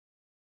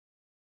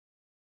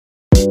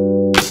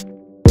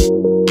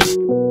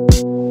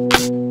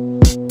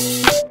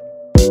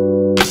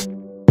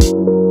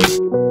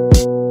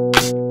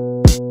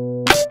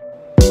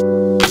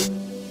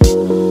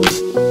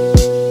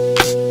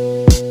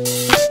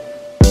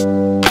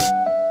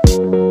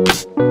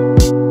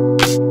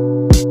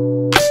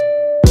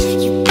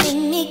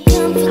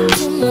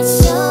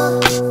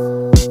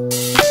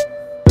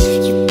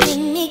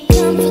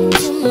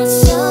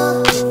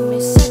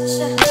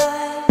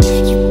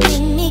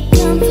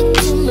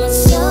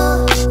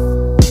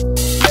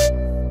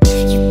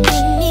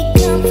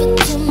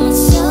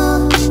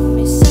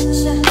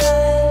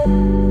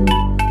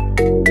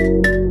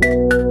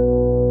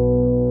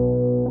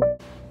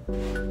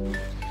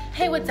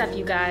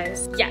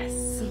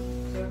Yes.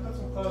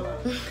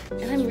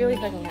 And I'm really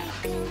fucking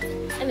happy.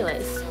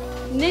 Anyways,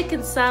 Nick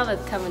and Sava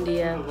coming to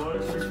you.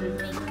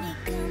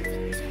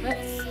 What?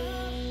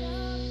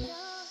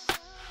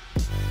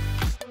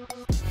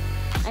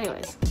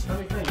 Anyways,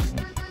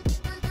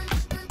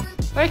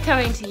 we're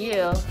coming to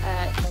you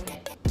at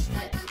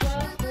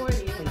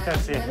 12:40. You can't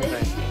see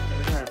anything.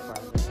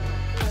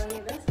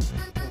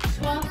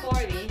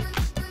 12:40.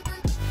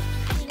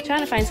 Trying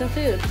to find some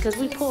food because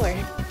we poor.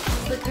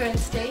 This is the current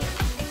state.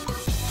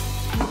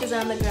 Nick is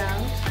on the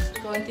ground,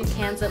 going through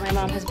cans that my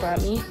mom has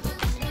brought me.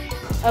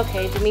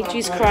 Okay,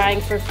 Dimitri's crying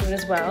for food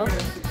as well.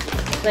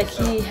 Like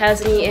he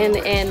hasn't eaten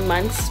in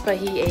months, but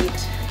he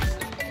ate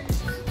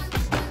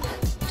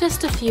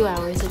just a few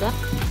hours ago.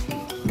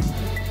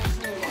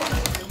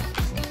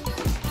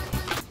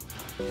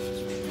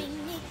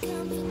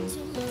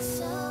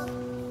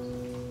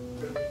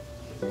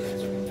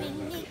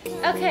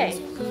 Okay.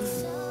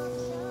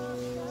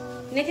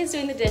 Nick is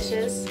doing the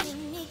dishes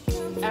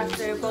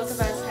after both of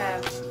us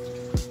have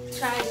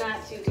tried not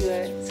to do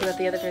it so that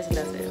the other person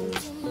does it.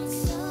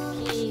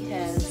 He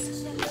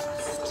has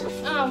lost.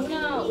 Oh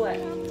no, what?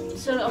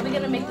 So are we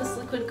gonna make this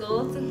liquid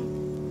gold?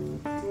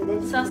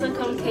 Salsa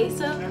con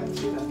queso?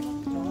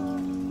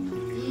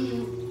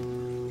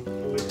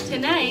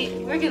 Tonight,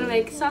 we're gonna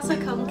make salsa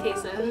con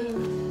queso.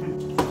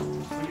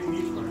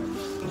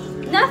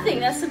 Nothing,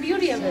 that's the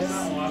beauty of this.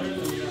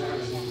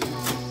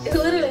 It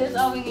literally is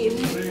all we need.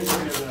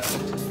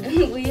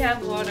 We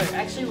have water.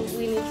 Actually,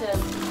 we need to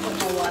put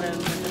more water in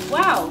this.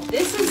 Wow,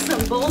 this is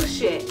some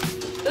bullshit.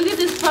 Look at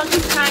this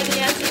fucking tiny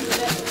ass piece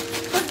of it.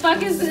 What the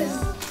fuck is this?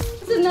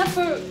 It's enough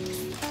for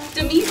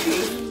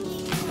Dimitri.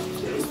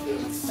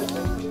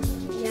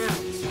 Yeah.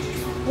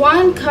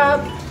 1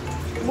 cup,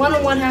 1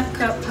 and 1/2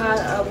 cup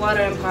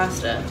water and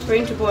pasta.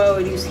 Bring to boil,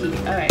 reduce heat.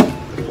 Alright.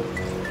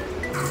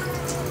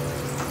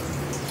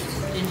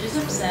 Ginger's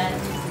upset.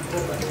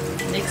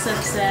 Nick's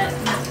upset.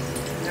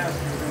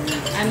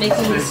 I'm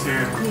making this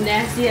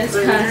nasty ass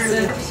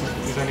pasta.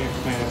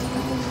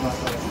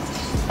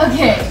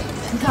 Okay,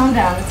 calm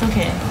down. It's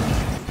okay.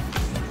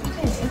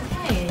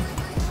 Okay.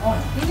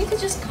 You need to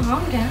just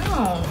calm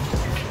down.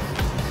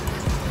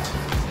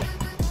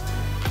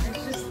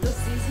 It's just the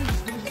season.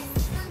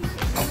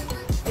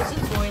 It's just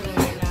boiling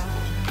right now.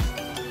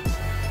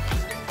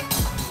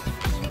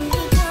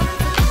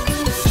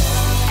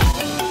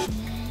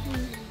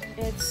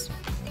 It's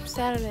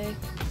Saturday.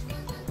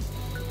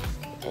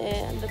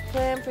 And the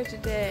plan for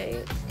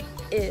today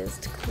is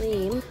to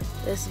clean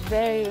this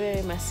very,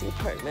 very messy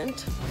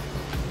apartment.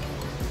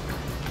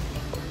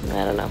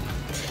 I don't know.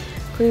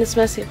 Clean this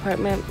messy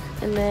apartment.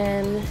 And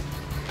then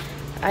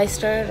I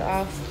started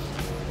off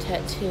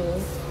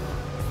tattoo.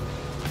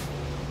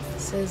 It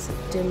says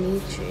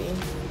Dimitri.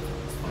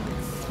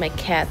 It's my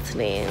cat's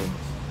name.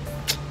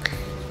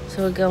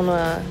 So we're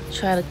gonna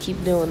try to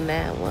keep doing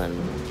that one.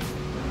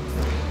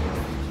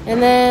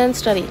 And then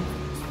study.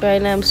 But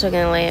right now I'm still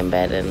gonna lay in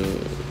bed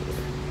and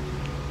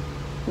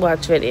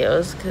watch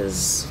videos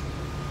because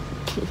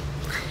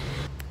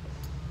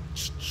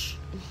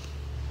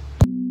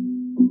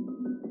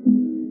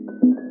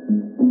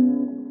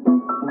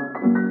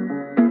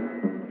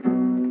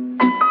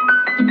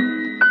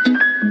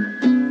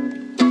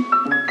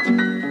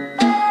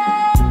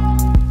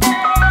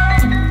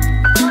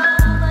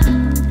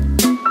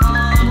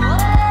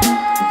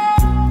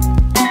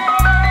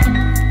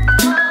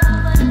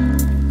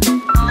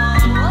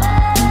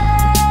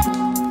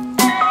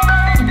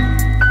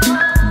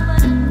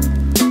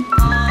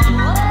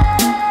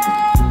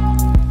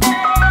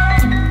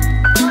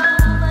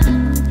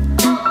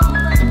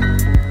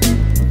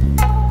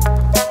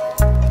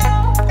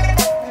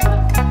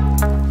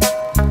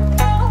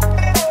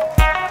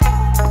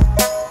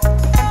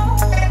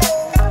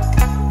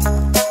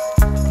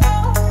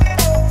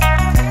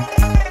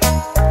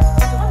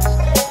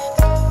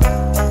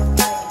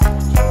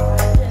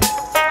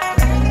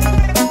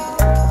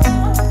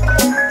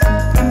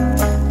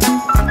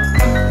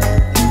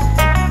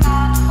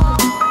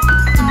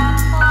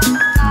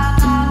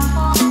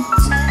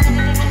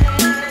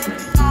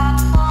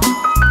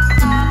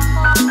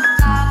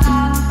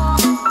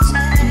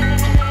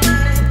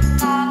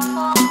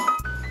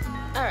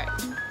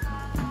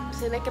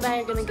Nick and I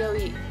are gonna go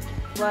eat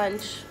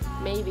lunch,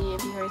 maybe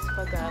if he hurries the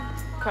fuck up,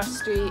 across the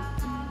street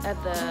at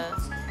the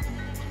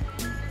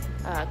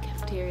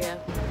cafeteria.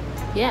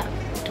 Yeah,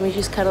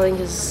 Dimitri's cuddling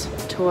his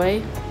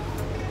toy.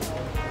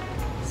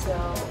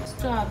 So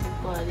stop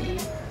it, buddy.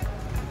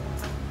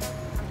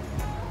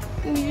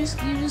 You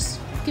just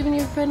giving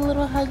your friend a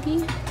little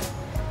huggy.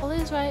 All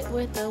is right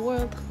with the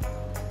world.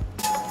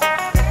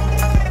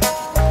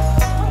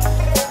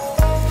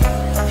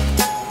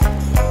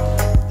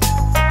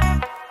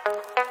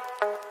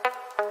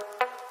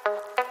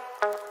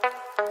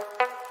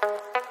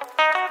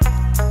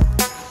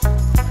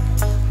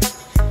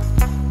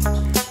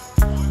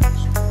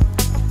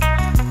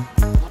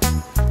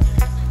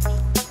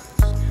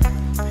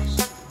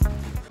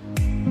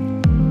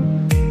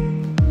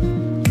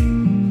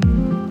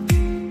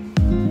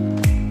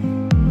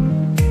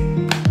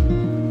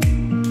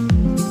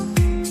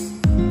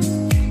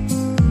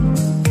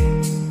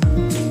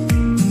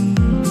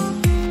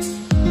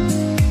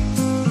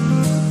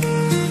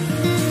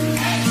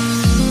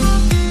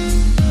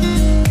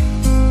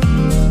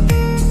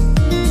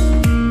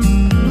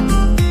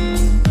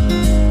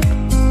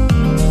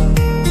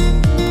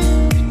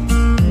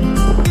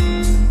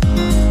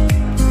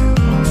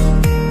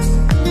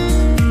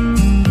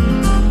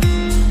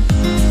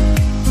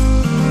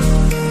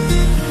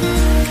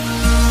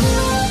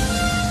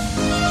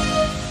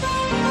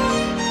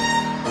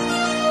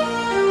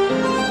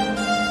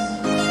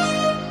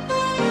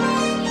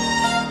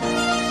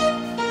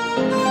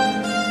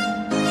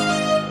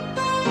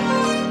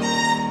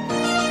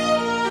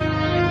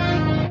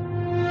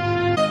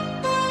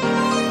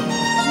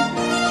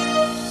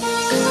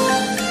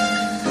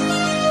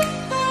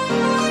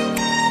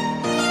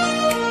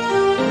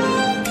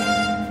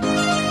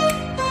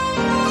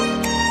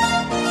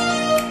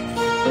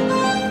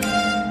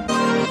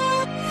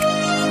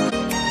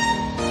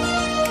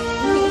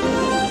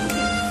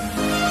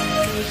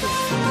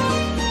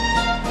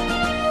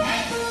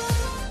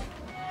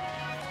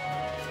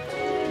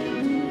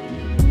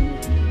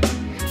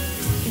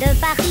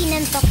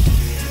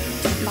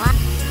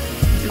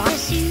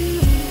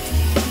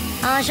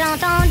 Quand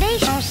j'entends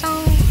des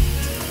chansons,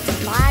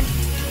 moi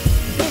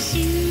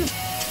dessus,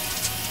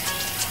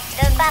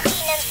 de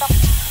Paris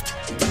n'importe,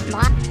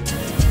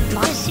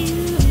 moi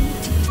dessus.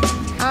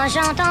 Quand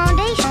j'entends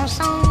des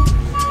chansons,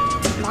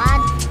 moi